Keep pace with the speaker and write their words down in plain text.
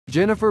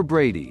Jennifer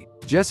Brady,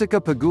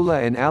 Jessica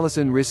Pegula and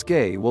Alison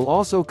Risqué will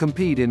also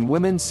compete in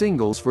women's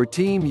singles for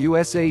Team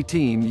USA.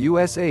 Team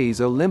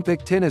USA's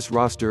Olympic tennis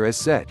roster is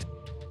set.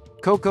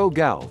 Coco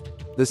Gauff,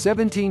 the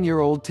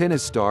 17-year-old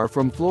tennis star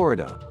from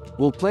Florida,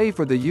 will play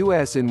for the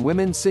U.S. in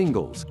women's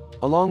singles,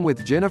 along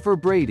with Jennifer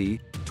Brady,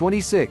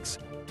 26,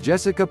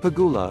 Jessica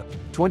Pegula,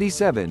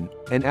 27,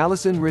 and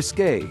Alison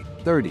Risqué,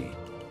 30.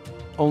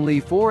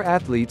 Only 4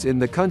 athletes in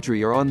the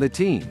country are on the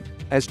team,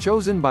 as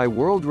chosen by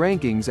world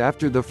rankings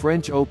after the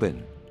French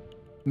Open.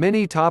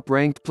 Many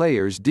top-ranked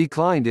players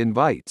declined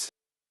invites.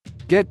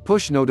 Get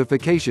push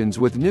notifications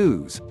with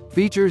news,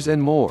 features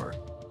and more.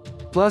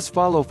 Plus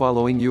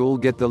following you'll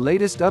get the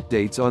latest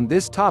updates on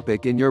this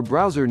topic in your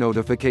browser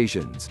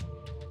notifications.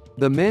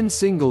 The men's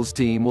singles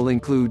team will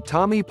include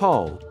Tommy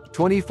Paul,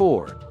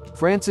 24,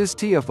 Francis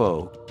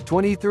Tiafoe,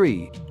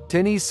 23,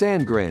 Tennis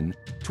Sandgren,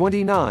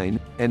 29,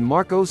 and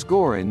Marcos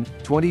Gorin,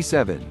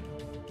 27.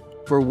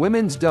 For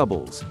women's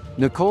doubles,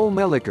 Nicole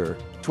Melliker,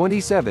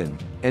 27,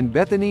 and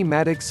Bethany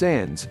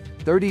Maddox-Sands,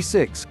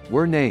 36,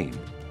 were named.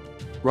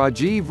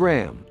 Rajiv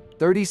Ram,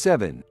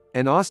 37,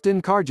 and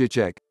Austin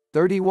Krajicek,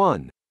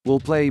 31, will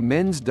play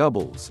men's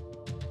doubles.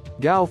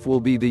 Gauff will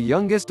be the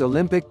youngest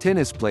Olympic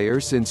tennis player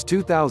since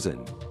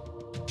 2000.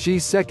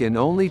 She's second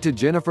only to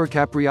Jennifer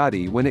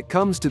Capriati when it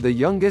comes to the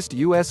youngest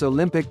U.S.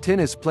 Olympic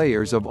tennis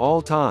players of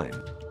all time.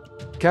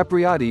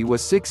 Capriati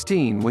was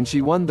 16 when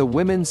she won the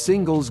women's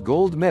singles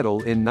gold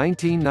medal in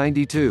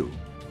 1992.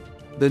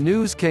 The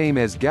news came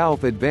as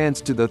Gauff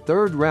advanced to the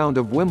third round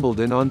of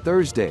Wimbledon on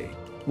Thursday,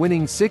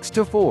 winning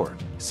 6-4,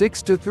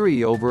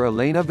 6-3 over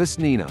Elena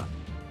Vesnina.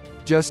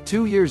 Just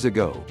 2 years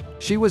ago,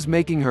 she was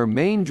making her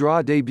main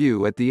draw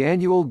debut at the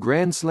annual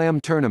Grand Slam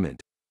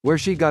tournament, where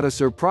she got a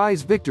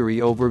surprise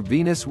victory over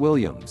Venus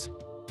Williams.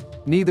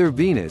 Neither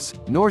Venus,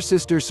 nor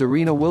sister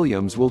Serena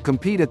Williams will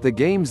compete at the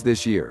Games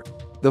this year.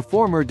 The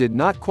former did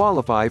not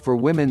qualify for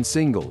women's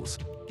singles.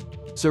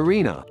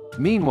 Serena,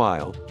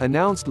 meanwhile,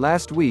 announced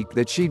last week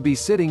that she'd be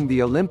sitting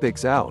the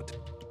Olympics out.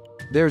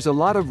 "There's a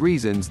lot of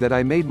reasons that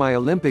I made my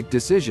Olympic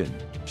decision,"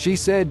 she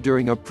said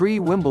during a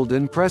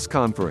pre-Wimbledon press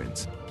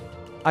conference.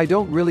 "I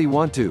don't really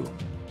want to.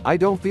 I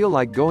don't feel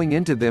like going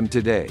into them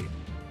today.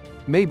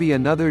 Maybe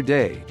another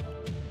day."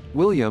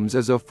 Williams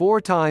is a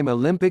 4-time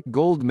Olympic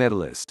gold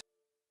medalist.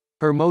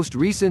 Her most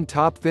recent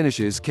top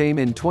finishes came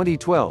in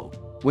 2012,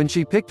 when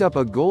she picked up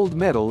a gold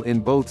medal in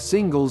both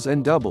singles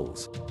and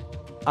doubles.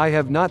 "I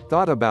have not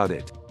thought about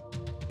it.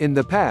 In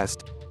the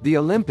past, the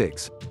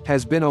Olympics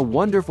has been a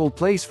wonderful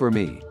place for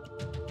me.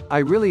 I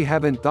really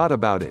haven't thought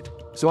about it,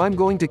 so I'm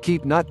going to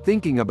keep not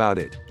thinking about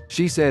it,"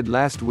 she said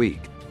last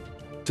week.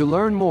 To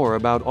learn more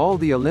about all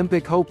the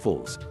Olympic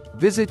hopefuls,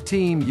 visit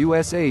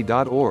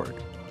teamusa.org.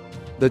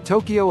 The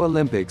Tokyo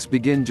Olympics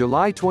begin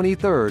July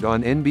 23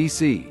 on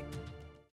NBC.